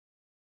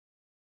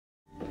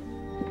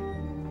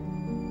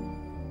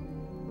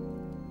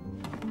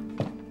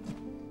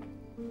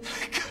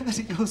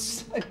Bertie, you're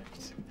saved.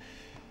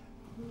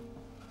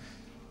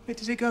 Wait,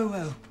 did it go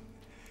well?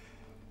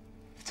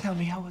 Tell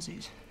me, how was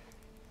it?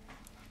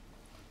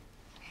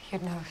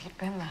 You'd know if you'd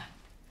been there.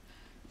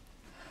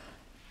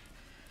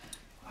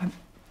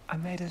 I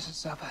made us a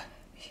supper.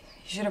 You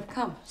should have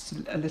come. It's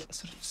a little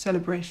sort of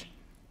celebration.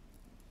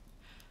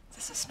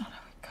 This is not how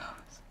it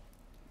goes.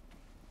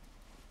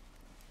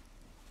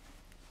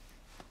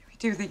 We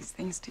do these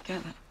things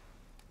together.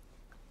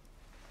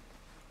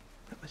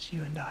 That was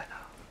you and I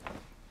now.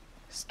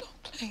 Stop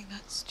playing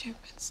that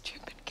stupid,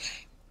 stupid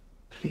game.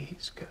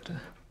 Please, Gerda.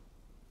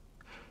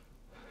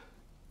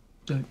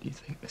 Don't you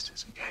think this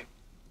is a game?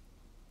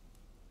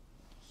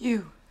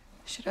 You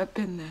should have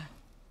been there.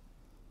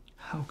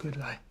 How could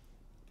I?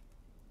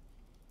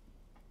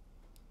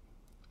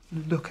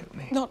 Look at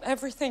me. Not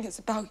everything is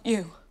about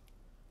you.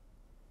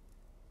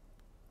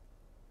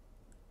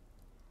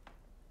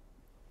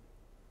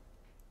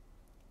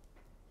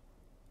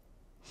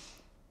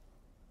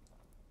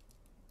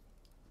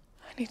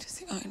 I need to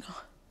see Einar.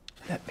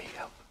 Let me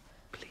help,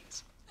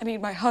 please. I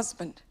need my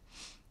husband.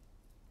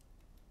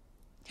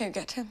 Can you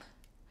get him?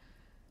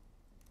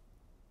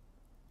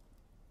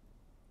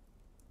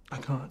 I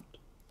can't.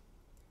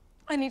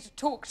 I need to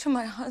talk to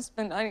my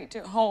husband. I need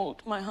to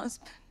hold my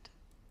husband.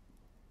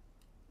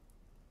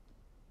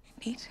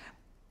 I need him.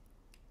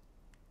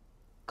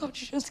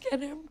 Can't you just get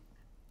him?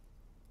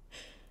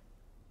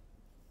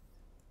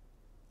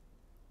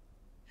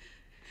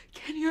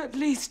 Can you at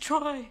least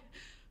try?